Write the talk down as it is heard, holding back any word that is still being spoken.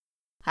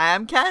Hi,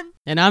 I'm Ken.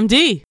 And I'm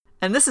Dee.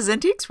 And this is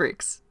Antiques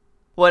Freaks.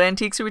 What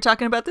antiques are we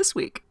talking about this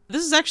week?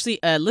 This is actually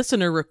a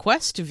listener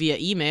request via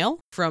email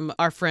from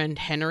our friend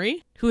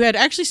Henry, who had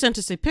actually sent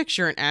us a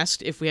picture and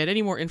asked if we had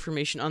any more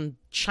information on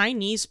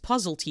Chinese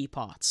puzzle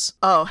teapots.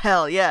 Oh,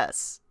 hell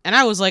yes. And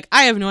I was like,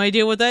 I have no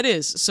idea what that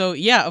is. So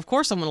yeah, of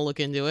course I'm going to look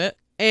into it.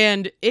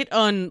 And it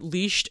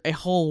unleashed a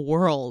whole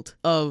world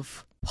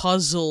of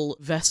puzzle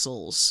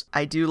vessels.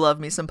 I do love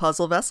me some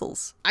puzzle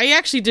vessels. I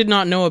actually did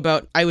not know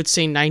about, I would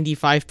say,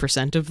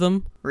 95% of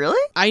them. Really?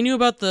 I knew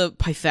about the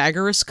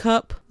Pythagoras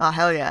cup. Oh,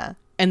 hell yeah.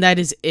 And that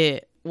is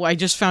it. Well, I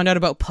just found out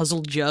about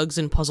puzzle jugs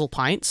and puzzle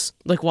pints,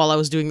 like while I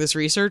was doing this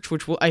research,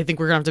 which I think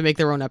we're going to have to make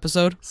their own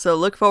episode. So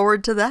look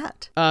forward to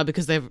that.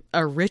 Because they have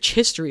a rich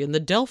history in the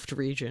Delft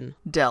region.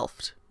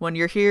 Delft. When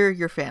you're here,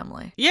 you're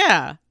family.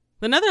 Yeah.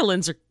 The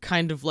Netherlands are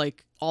kind of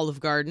like Olive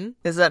Garden.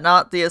 Is that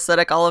not the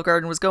aesthetic Olive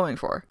Garden was going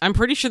for? I'm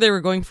pretty sure they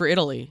were going for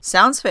Italy.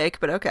 Sounds fake,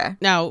 but okay.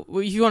 Now,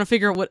 if you want to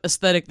figure out what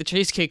aesthetic the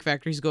Cheesecake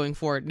Factory is going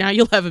for, now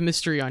you'll have a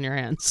mystery on your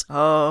hands.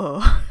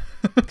 Oh.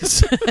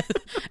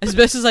 As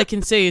best as I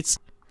can say, it's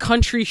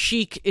country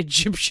chic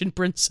Egyptian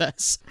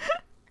princess.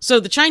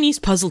 So the Chinese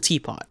puzzle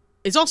teapot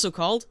is also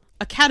called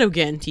a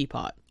Cadogan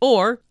teapot,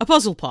 or a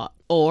puzzle pot,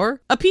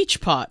 or a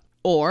peach pot,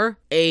 or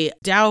a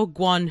Dao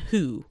Guan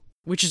Hu,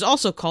 which is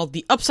also called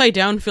the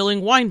upside-down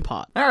filling wine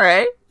pot. All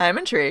right, I'm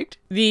intrigued.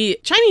 The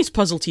Chinese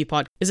puzzle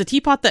teapot is a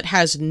teapot that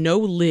has no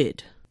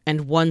lid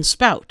and one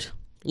spout,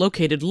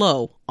 located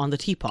low on the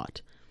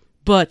teapot.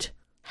 But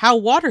how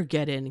water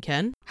get in,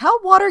 Ken?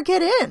 How water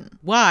get in?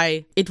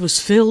 Why, it was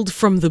filled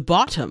from the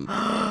bottom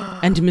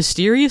and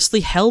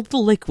mysteriously held the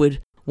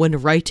liquid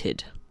when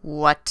righted.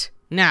 What?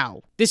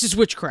 Now, this is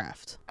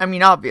witchcraft. I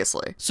mean,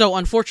 obviously. So,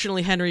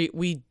 unfortunately, Henry,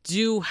 we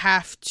do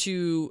have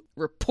to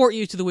report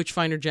you to the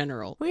Witchfinder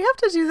General. We have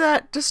to do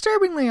that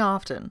disturbingly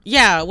often.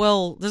 Yeah,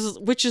 well, this is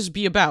witches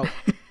be about.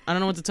 I don't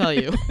know what to tell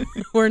you.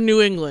 We're in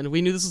New England.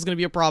 We knew this was going to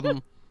be a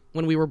problem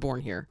when we were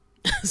born here.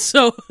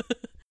 So,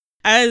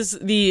 as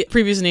the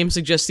previous name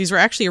suggests, these were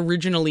actually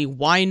originally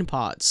wine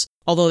pots,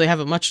 although they have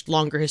a much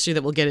longer history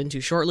that we'll get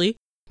into shortly.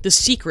 The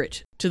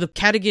secret to the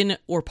Cadogan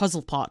or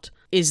puzzle pot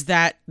is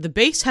that the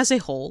base has a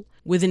hole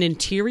with an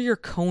interior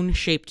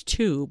cone-shaped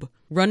tube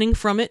running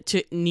from it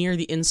to near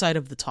the inside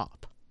of the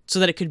top, so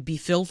that it could be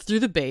filled through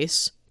the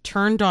base,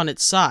 turned on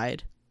its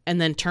side, and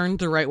then turned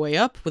the right way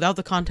up without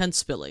the contents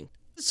spilling.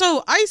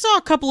 So I saw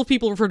a couple of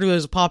people refer to it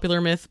as a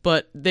popular myth,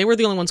 but they were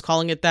the only ones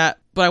calling it that,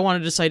 but I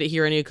wanted to cite it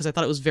here anyway because I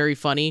thought it was very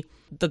funny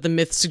that the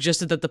myth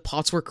suggested that the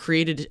pots were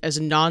created as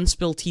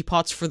non-spill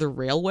teapots for the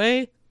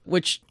railway,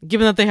 which,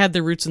 given that they had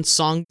their roots in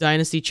Song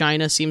Dynasty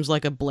China, seems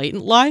like a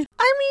blatant lie.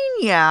 I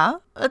mean, yeah.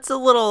 It's a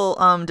little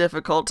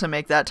difficult to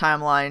make that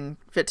timeline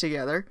fit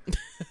together.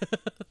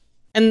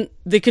 And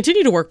they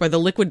continue to work by the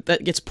liquid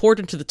that gets poured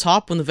into the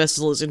top when the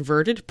vessel is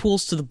inverted,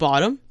 pools to the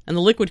bottom, and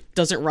the liquid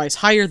doesn't rise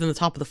higher than the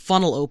top of the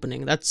funnel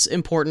opening. That's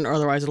important, or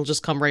otherwise it'll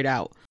just come right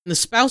out. And the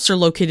spouts are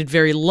located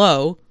very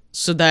low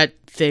so that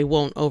they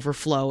won't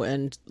overflow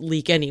and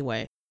leak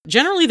anyway.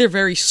 Generally, they're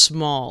very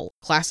small.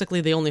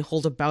 Classically, they only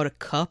hold about a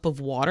cup of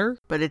water.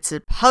 But it's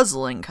a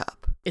puzzling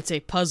cup. It's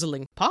a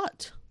puzzling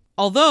pot.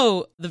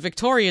 Although, the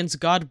Victorians,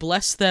 God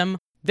bless them,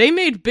 they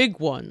made big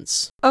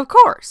ones. Of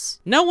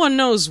course. No one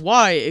knows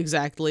why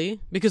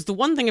exactly, because the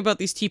one thing about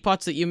these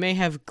teapots that you may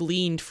have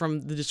gleaned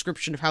from the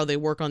description of how they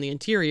work on the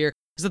interior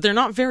is that they're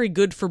not very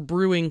good for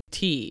brewing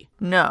tea.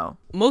 No.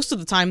 Most of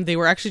the time, they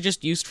were actually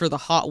just used for the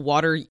hot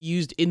water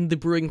used in the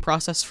brewing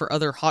process for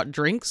other hot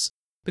drinks,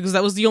 because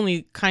that was the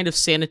only kind of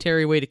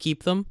sanitary way to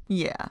keep them.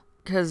 Yeah,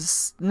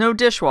 because no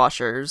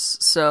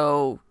dishwashers,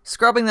 so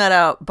scrubbing that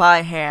out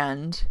by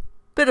hand,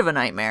 bit of a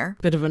nightmare.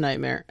 Bit of a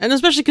nightmare. And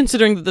especially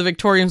considering that the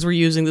Victorians were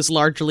using this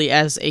largely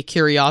as a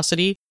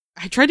curiosity.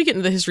 I tried to get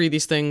into the history of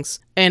these things,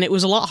 and it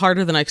was a lot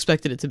harder than I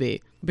expected it to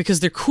be,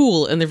 because they're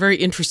cool and they're very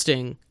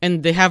interesting,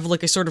 and they have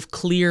like a sort of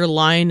clear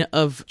line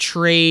of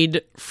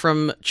trade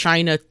from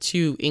China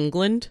to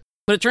England.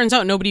 But it turns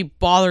out nobody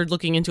bothered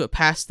looking into it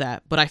past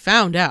that, but I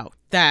found out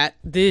that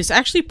this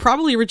actually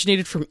probably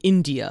originated from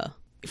India,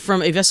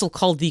 from a vessel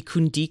called the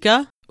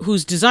Kundika,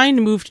 whose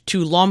design moved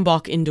to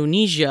Lombok,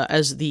 Indonesia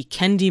as the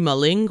Kendi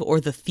Maling, or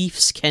the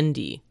Thief's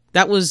Kendi.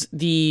 That was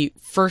the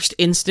first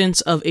instance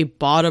of a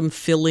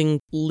bottom-filling,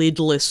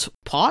 lidless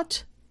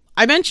pot.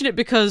 I mention it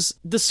because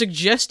the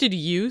suggested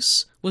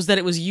use was that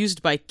it was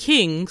used by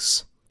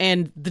kings,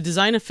 and the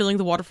design of filling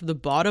the water from the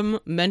bottom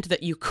meant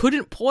that you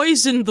couldn't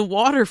poison the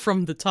water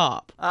from the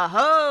top.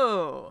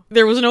 Aho!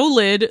 There was no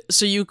lid,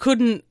 so you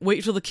couldn't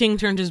wait till the king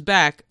turned his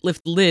back,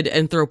 lift the lid,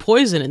 and throw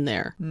poison in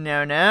there.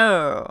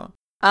 No.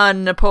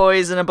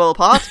 Unpoisonable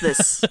pot,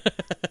 this.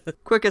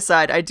 Quick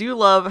aside, I do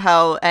love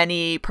how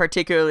any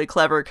particularly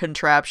clever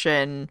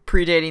contraption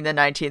predating the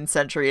 19th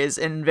century is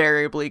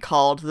invariably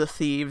called the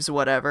thieves'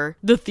 whatever.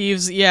 The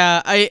thieves,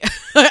 yeah.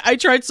 I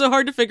tried so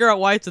hard to figure out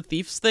why it's a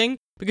thief's thing,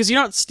 Because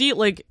you're not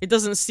it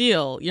doesn't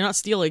steal. You're not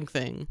stealing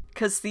thing.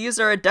 Because thieves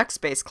are a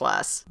dex-based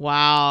class.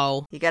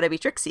 Wow. You gotta be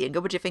tricksy and go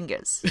with your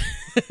fingers.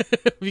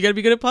 You gotta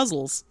be good at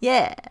puzzles.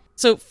 Yeah.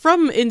 So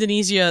from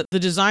Indonesia, the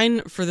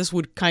design for this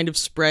would kind of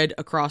spread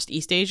across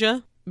East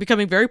Asia,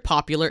 becoming very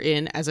popular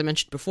in, as I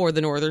mentioned before, the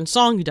Northern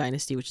Song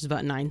dynasty, which is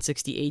about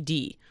 960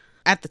 AD.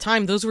 At the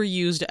time, those were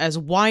used as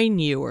wine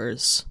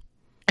ewers.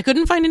 I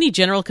couldn't find any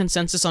general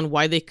consensus on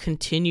why they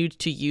continued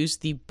to use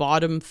the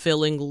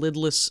bottom-filling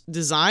lidless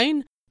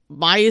design.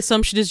 My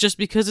assumption is just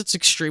because it's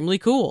extremely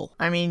cool.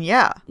 I mean,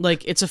 yeah.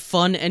 Like, it's a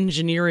fun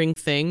engineering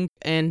thing,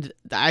 and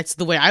that's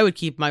the way I would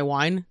keep my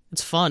wine.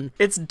 It's fun.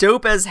 It's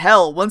dope as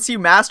hell. Once you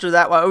master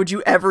that, why would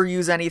you ever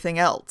use anything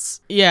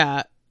else?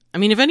 Yeah. I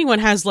mean, if anyone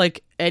has,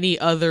 any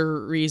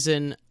other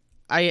reason,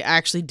 I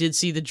actually did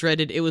see the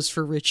dreaded it was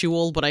for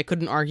ritual, but I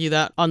couldn't argue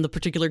that on the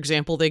particular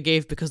example they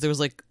gave because there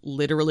was,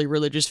 literally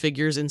religious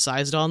figures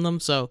incised on them,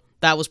 so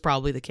that was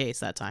probably the case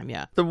that time,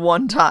 yeah. The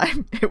one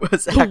time it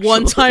was actually... The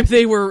one time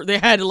they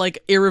had,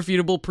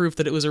 irrefutable proof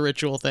that it was a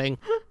ritual thing.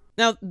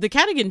 Now, the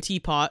Cadogan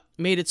teapot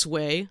made its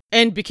way,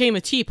 and became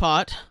a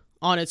teapot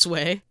on its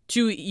way,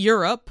 to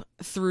Europe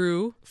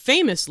through,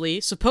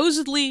 famously,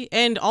 supposedly,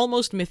 and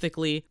almost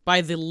mythically,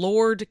 by the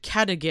Lord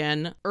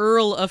Cadogan,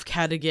 Earl of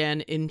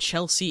Cadogan in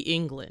Chelsea,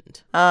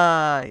 England.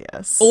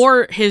 Yes.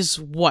 Or his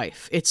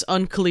wife. It's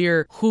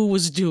unclear who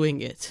was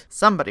doing it.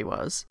 Somebody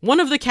was. One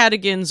of the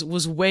Cadogans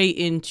was way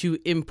into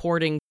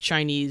importing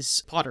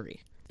Chinese pottery.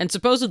 And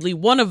supposedly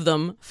one of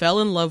them fell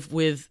in love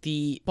with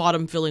the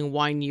bottom-filling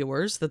wine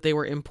ewers that they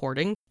were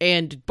importing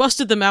and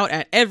busted them out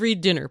at every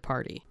dinner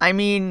party. I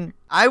mean,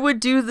 I would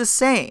do the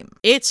same.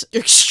 It's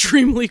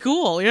extremely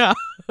cool, yeah.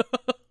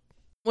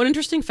 One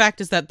interesting fact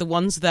is that the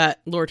ones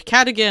that Lord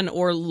Cadogan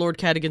or Lord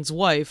Cadogan's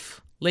wife,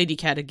 Lady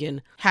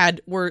Cadogan,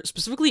 had were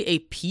specifically a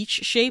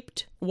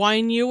peach-shaped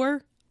wine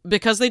ewer.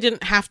 Because they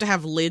didn't have to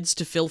have lids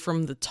to fill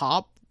from the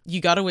top, you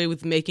got away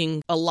with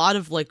making a lot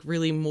of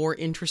really more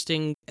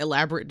interesting,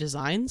 elaborate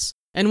designs.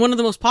 And one of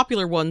the most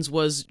popular ones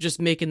was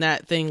just making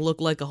that thing look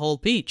like a whole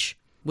peach,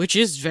 which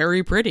is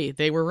very pretty.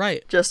 They were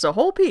right. Just a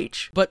whole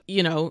peach. But,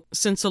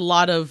 since a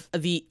lot of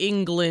the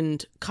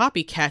England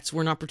copycats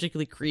were not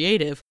particularly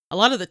creative, a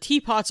lot of the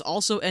teapots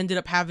also ended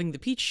up having the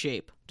peach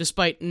shape,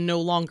 despite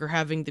no longer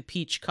having the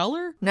peach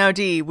color. Now,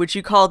 Dee, would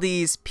you call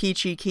these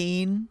peachy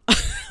keen?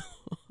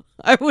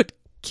 I would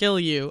kill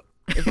you.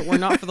 If it were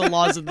not for the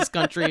laws of this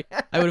country,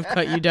 I would have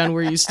cut you down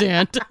where you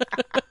stand.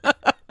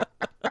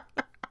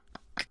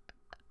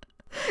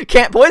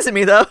 Can't poison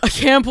me, though. I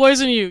can't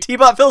poison you.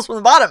 Teapot fills from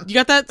the bottom. You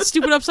got that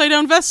stupid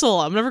upside-down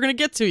vessel. I'm never going to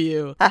get to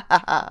you.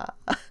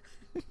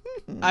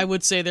 I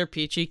would say they're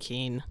peachy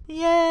keen.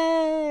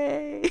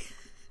 Yay!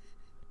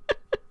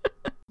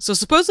 So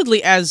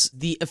supposedly as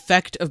the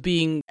effect of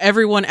being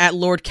everyone at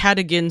Lord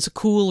Cadogan's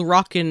cool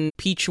rockin'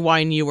 peach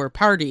wine ewer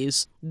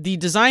parties, the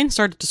design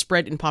started to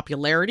spread in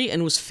popularity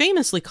and was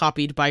famously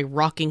copied by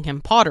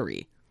Rockingham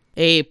Pottery,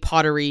 a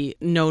pottery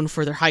known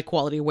for their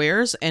high-quality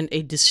wares and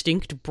a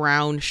distinct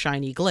brown,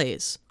 shiny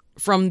glaze,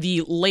 from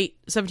the late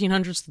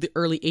 1700s to the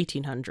early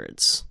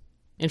 1800s.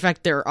 In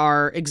fact, there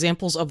are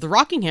examples of the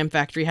Rockingham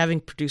factory having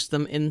produced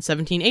them in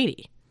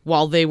 1780.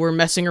 While they were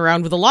messing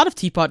around with a lot of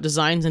teapot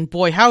designs, and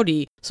boy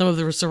howdy, some of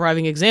the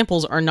surviving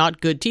examples are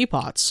not good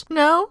teapots.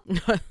 No?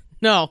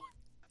 No.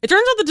 It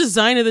turns out the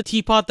design of the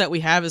teapot that we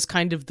have is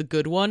kind of the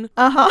good one.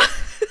 Uh-huh.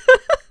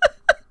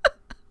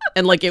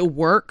 And, it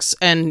works,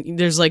 and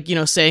there's,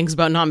 sayings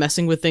about not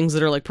messing with things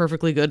that are,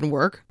 perfectly good and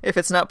work. If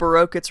it's not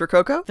Baroque, it's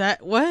Rococo?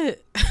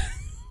 What?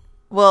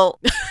 Well,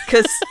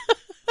 because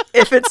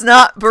if it's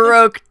not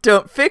Baroque,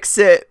 don't fix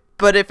it.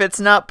 But if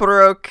it's not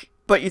Baroque,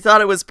 but you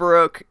thought it was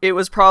Baroque, it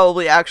was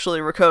probably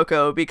actually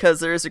Rococo, because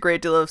there is a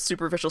great deal of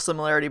superficial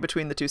similarity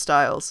between the two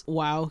styles.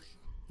 Wow.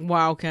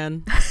 Wow,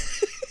 Ken.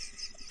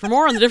 For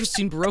more on the difference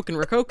between Baroque and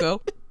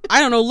Rococo, I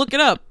don't know, look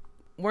it up.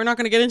 We're not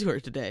going to get into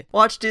it today.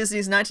 Watch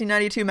Disney's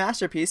 1992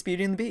 masterpiece,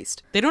 Beauty and the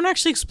Beast. They don't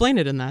actually explain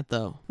it in that,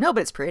 though. No,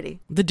 but it's pretty.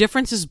 The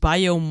difference is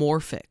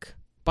biomorphic.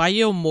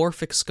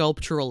 Biomorphic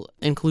sculptural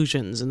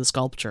inclusions in the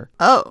sculpture.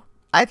 Oh,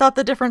 I thought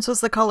the difference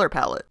was the color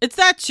palette. It's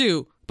that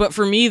too. But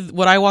for me,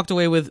 what I walked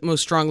away with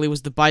most strongly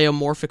was the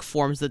biomorphic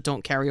forms that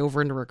don't carry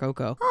over into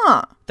Rococo.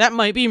 Huh. That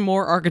might be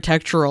more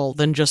architectural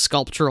than just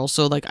sculptural,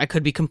 so I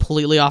could be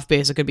completely off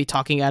base. I could be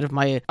talking out of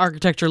my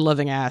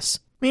architecture-loving ass.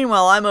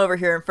 Meanwhile, I'm over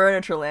here in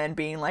Furniture Land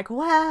being like,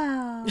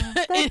 wow,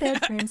 that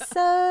bed frame's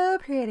so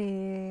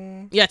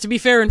pretty. Yeah, to be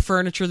fair, in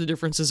furniture, the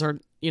differences are,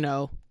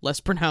 less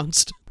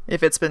pronounced.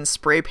 If it's been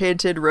spray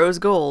painted rose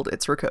gold,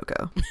 it's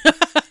Rococo.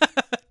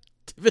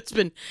 If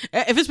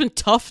it's been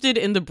tufted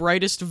in the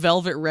brightest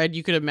velvet red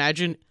you could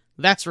imagine,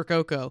 that's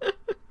Rococo.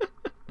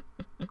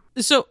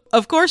 So,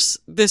 of course,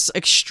 this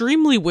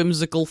extremely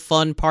whimsical,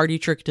 fun party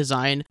trick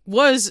design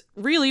was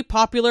really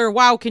popular.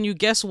 Wow, can you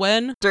guess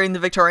when? During the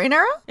Victorian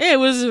era? It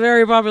was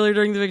very popular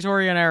during the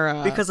Victorian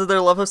era. Because of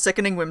their love of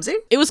sickening whimsy?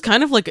 It was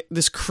kind of like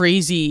this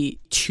crazy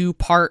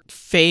two-part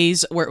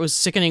phase where it was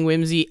sickening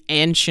whimsy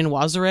and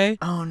chinoiserie.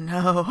 Oh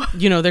no.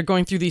 They're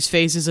going through these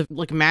phases of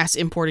mass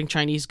importing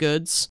Chinese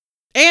goods.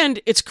 And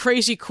it's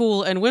crazy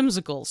cool and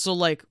whimsical. So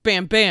like,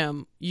 bam,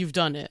 bam, you've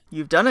done it.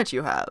 You've done it,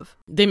 you have.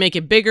 They make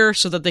it bigger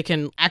so that they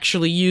can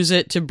actually use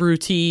it to brew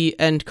tea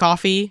and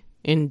coffee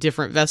in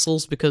different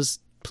vessels, because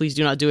please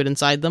do not do it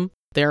inside them.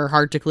 They're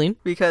hard to clean.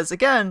 Because,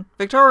 again,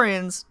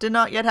 Victorians did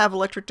not yet have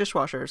electric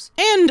dishwashers.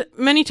 And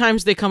many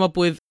times they come up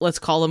with, let's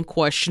call them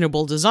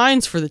questionable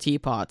designs for the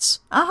teapots.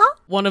 Uh-huh.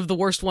 One of the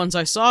worst ones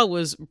I saw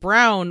was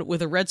brown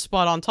with a red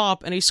spot on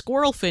top and a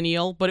squirrel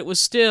finial, but it was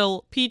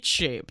still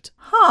peach-shaped.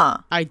 Huh.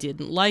 I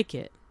didn't like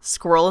it.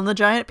 Squirrel and the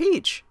Giant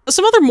Peach.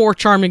 Some other more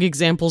charming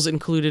examples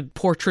included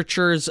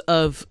portraitures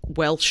of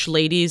Welsh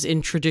ladies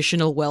in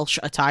traditional Welsh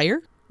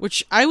attire,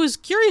 which I was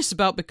curious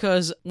about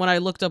because when I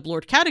looked up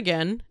Lord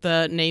Cadogan,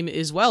 the name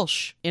is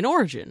Welsh in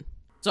origin.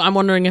 So I'm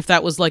wondering if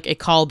that was like a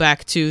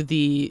callback to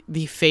the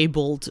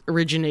fabled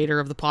originator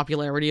of the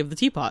popularity of the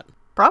teapot.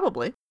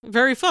 Probably.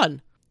 Very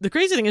fun. The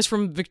crazy thing is,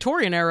 from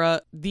Victorian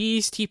era,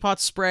 these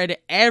teapots spread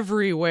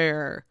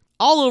everywhere,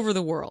 all over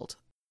the world.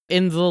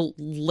 In the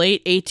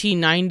late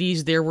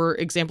 1890s, there were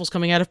examples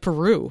coming out of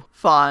Peru.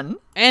 Fun.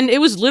 And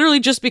it was literally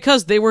just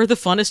because they were the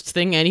funnest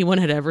thing anyone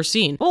had ever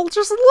seen. Well,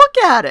 just look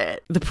at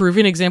it. The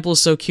Peruvian example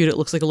is so cute, it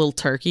looks like a little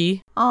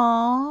turkey.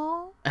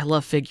 Aww. I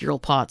love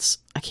figural pots.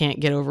 I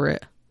can't get over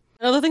it.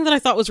 Another thing that I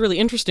thought was really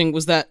interesting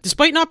was that,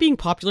 despite not being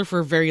popular for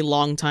a very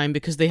long time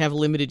because they have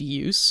limited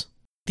use,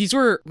 these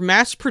were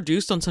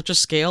mass-produced on such a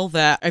scale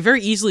that I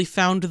very easily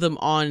found them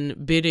on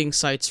bidding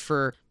sites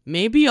for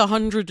maybe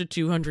 $100 to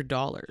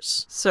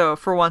 $200. So,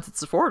 for once,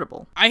 it's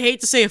affordable. I hate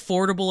to say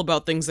affordable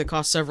about things that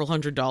cost several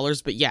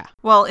 $100s, but yeah.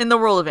 Well, in the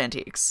world of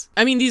antiques.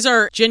 I mean, these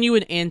are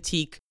genuine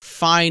antique,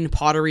 fine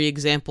pottery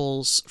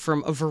examples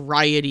from a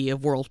variety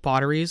of world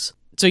potteries.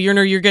 So,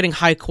 you're getting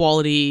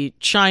high-quality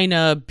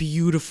china,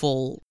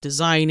 beautiful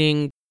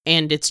designing,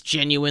 and it's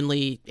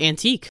genuinely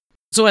antique.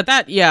 So at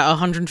that, yeah,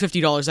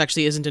 $150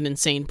 actually isn't an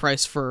insane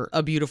price for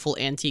a beautiful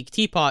antique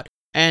teapot.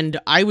 And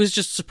I was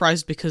just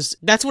surprised because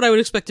that's what I would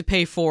expect to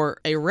pay for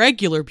a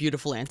regular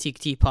beautiful antique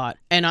teapot.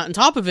 And on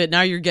top of it,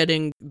 now you're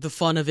getting the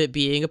fun of it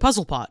being a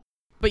puzzle pot.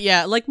 But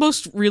yeah, like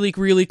most really,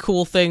 really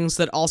cool things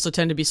that also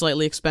tend to be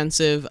slightly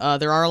expensive,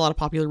 there are a lot of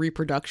popular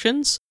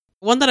reproductions.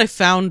 One that I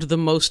found the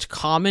most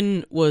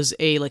common was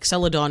a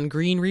Celadon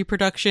green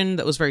reproduction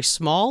that was very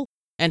small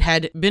and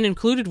had been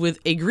included with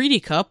a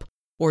greedy cup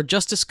or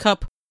justice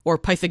cup or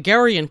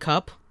Pythagorean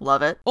cup.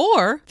 Love it.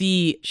 Or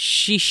the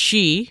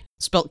Shishi,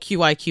 spelt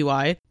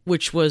Qiqi,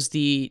 which was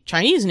the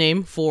Chinese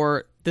name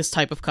for this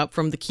type of cup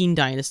from the Qin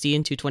dynasty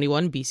in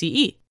 221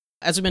 BCE.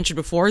 As I mentioned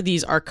before,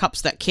 these are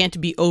cups that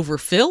can't be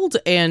overfilled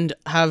and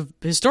have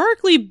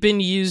historically been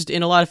used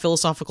in a lot of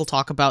philosophical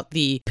talk about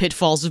the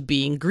pitfalls of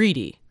being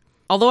greedy.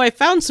 Although I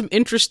found some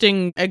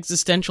interesting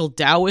existential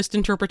Taoist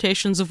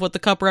interpretations of what the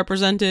cup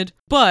represented,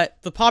 but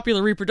the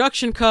popular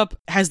reproduction cup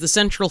has the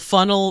central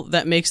funnel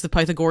that makes the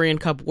Pythagorean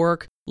cup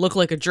work look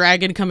like a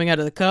dragon coming out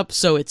of the cup,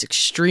 so it's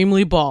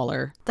extremely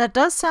baller. That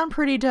does sound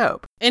pretty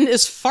dope. And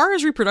as far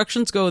as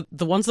reproductions go,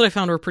 the ones that I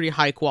found were pretty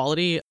high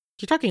quality.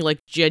 You're talking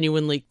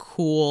genuinely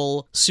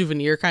cool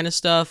souvenir kind of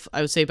stuff.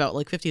 I would say about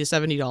 $50 to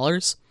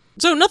 $70.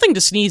 So nothing to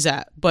sneeze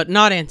at, but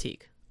not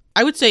antique.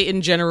 I would say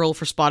in general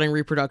for spotting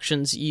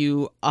reproductions,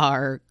 you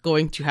are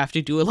going to have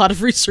to do a lot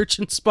of research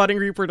in spotting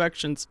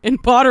reproductions in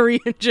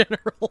pottery in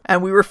general.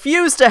 And we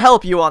refuse to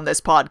help you on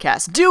this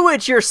podcast. Do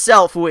it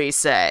yourself, we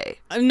say.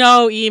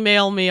 No,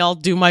 email me, I'll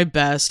do my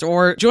best.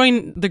 Or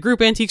join the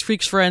group Antiques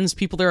Freaks Friends.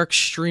 People there are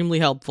extremely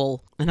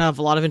helpful and have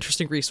a lot of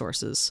interesting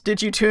resources.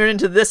 Did you tune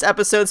into this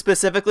episode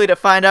specifically to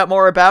find out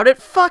more about it?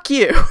 Fuck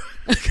you.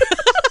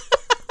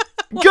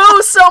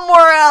 Go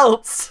somewhere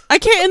else! I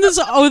can't in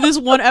this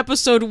one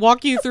episode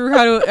walk you through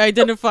how to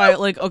identify,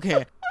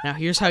 okay, now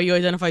here's how you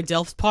identify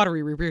Delft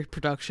pottery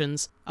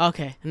reproductions.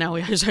 Okay, now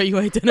here's how you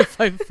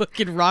identify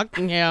fucking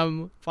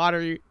Rockingham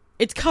pottery.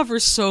 It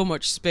covers so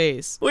much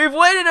space. We've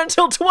waited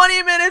until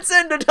 20 minutes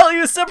in to tell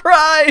you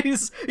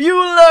surprise! You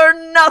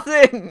learn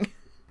nothing!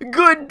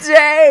 Good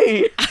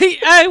day!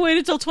 I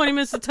waited till 20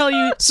 minutes to tell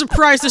you,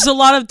 surprise, there's a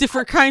lot of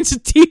different kinds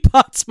of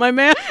teapots, my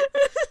man.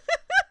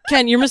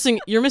 Ken, you're missing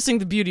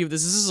the beauty of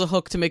this. This is a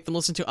hook to make them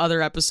listen to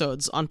other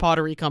episodes on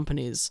pottery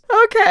companies.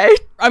 Okay.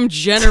 I'm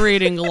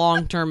generating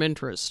long-term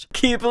interest.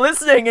 Keep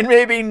listening and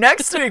maybe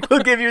next week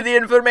we'll give you the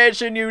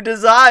information you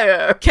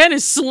desire. Ken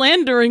is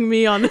slandering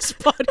me on this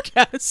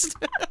podcast.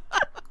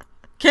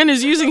 Ken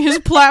is using his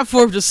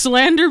platform to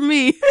slander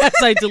me as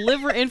I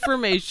deliver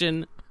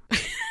information.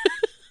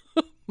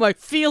 My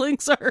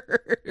feelings are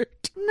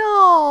hurt.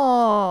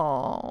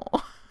 No.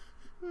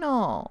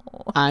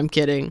 I'm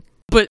kidding.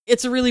 But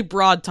it's a really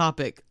broad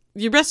topic.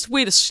 Your best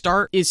way to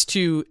start is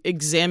to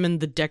examine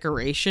the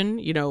decoration,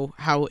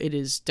 how it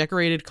is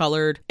decorated,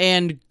 colored,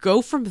 and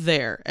go from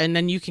there. And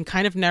then you can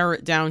kind of narrow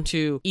it down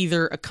to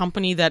either a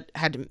company that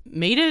had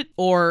made it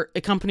or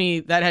a company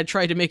that had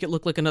tried to make it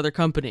look like another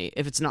company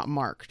if it's not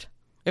marked.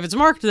 If it's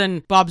marked,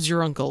 then Bob's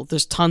your uncle.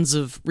 There's tons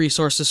of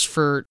resources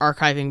for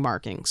archiving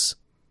markings.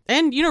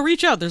 And,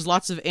 reach out. There's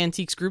lots of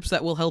antiques groups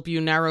that will help you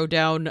narrow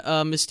down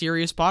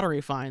mysterious pottery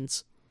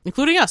finds.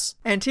 Including us.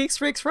 Antiques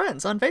Freaks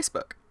Friends on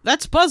Facebook.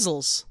 That's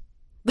puzzles.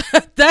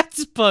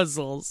 That's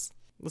puzzles.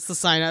 That's the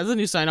sign. That's a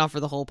new sign off for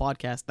the whole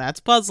podcast. That's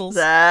puzzles.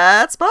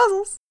 That's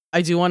puzzles.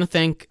 I do want to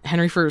thank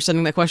Henry for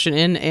sending that question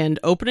in and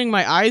opening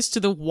my eyes to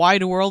the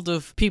wide world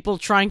of people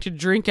trying to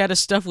drink out of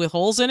stuff with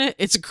holes in it.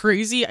 It's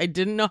crazy. I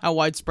didn't know how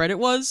widespread it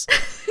was.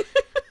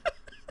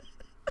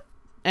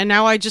 And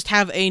now I just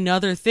have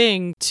another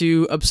thing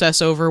to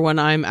obsess over when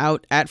I'm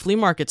out at flea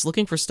markets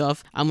looking for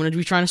stuff. I'm going to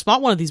be trying to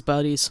spot one of these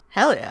buddies.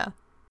 Hell yeah.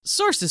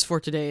 Sources for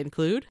today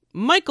include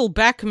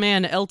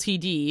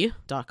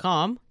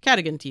michaelbackmanltd.com,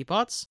 Cadogan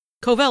Teapots,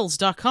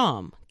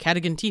 covels.com,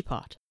 Cadogan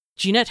Teapot,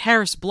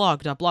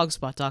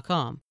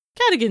 JeanetteHarrisBlog.blogspot.com,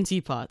 Cadogan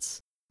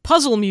Teapots,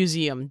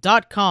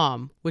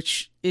 PuzzleMuseum.com,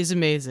 which is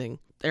amazing,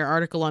 their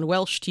article on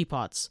Welsh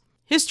teapots,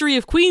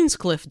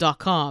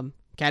 HistoryofQueenscliff.com,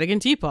 Cadogan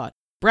Teapot,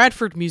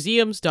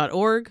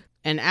 BradfordMuseums.org,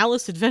 and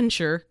Alice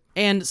Adventure,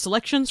 and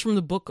selections from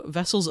the book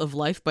Vessels of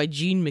Life by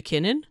Jean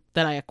McKinnon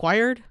that I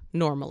acquired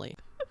normally.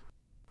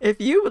 If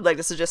you would like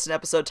to suggest an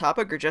episode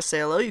topic or just say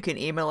hello, you can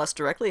email us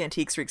directly at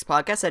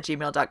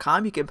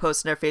antiquesfreakspodcast@gmail.com. You can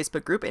post in our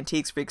Facebook group,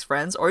 Antiques Freaks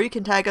Friends, or you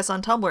can tag us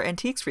on Tumblr,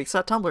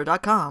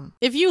 antiquesfreaks.tumblr.com.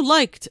 If you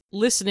liked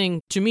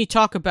listening to me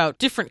talk about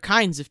different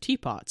kinds of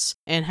teapots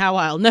and how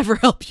I'll never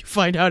help you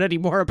find out any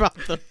more about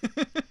them,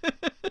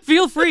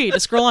 feel free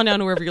to scroll on down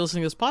to wherever you're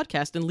listening to this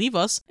podcast and leave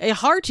us a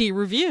hearty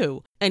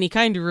review. Any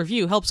kind of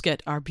review helps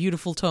get our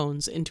beautiful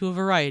tones into a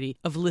variety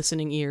of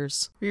listening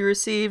ears. We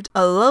received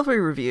a lovely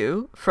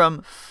review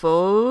from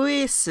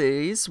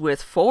Foises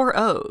with 4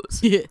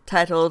 O's,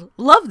 titled,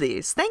 "Love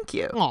these, thank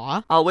you.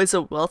 Aw. Always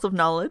a wealth of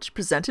knowledge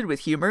presented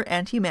with humor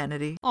and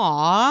humanity."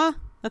 Aw.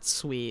 That's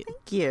sweet.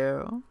 Thank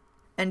you.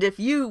 And if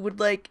you would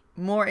like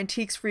more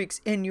Antiques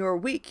Freaks in your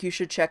week, you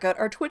should check out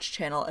our Twitch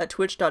channel at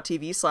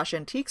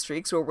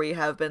twitch.tv/antiquesfreaks, where we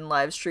have been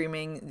live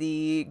streaming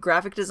the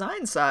graphic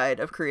design side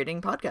of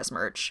creating podcast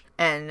merch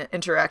and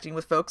interacting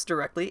with folks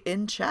directly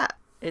in chat.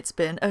 It's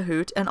been a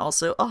hoot and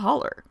also a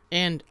holler.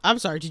 And I'm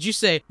sorry, did you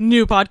say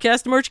new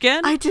podcast merch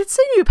again? I did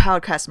say new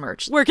podcast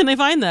merch. Where can they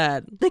find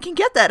that? They can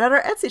get that at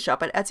our Etsy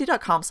shop at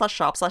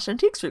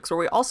etsy.com/shop/antiquesfreaks, where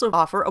we also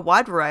offer a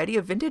wide variety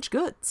of vintage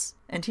goods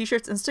and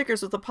t-shirts and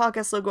stickers with the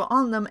podcast logo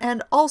on them,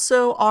 and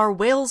also our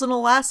Whales in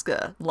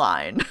Alaska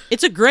line.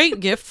 It's a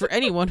great gift for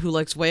anyone who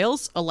likes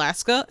whales,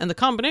 Alaska, and the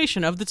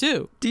combination of the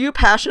two. Do you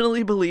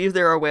passionately believe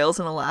there are whales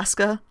in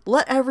Alaska?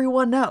 Let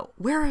everyone know.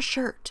 Wear a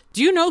shirt.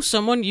 Do you know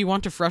someone you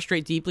want to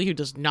frustrate deeply who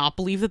does not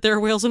believe that there are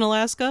whales in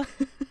Alaska?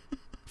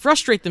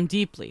 Frustrate them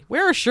deeply.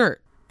 Wear a shirt.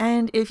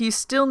 And if you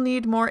still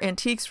need more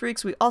Antiques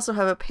Freaks, we also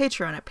have a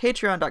Patreon at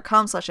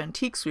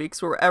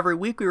patreon.com/antiquesfreaks, where every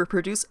week we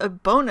reproduce a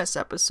bonus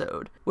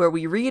episode where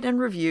we read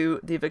and review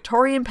the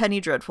Victorian Penny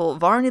Dreadful,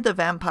 Varney the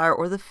Vampire,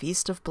 or the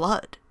Feast of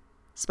Blood.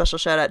 Special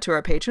shout out to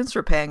our patrons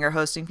for paying our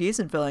hosting fees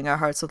and filling our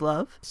hearts with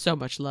love. So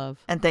much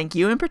love. And thank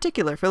you in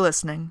particular for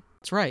listening.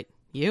 That's right.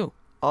 You.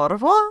 Au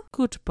revoir.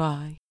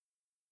 Goodbye.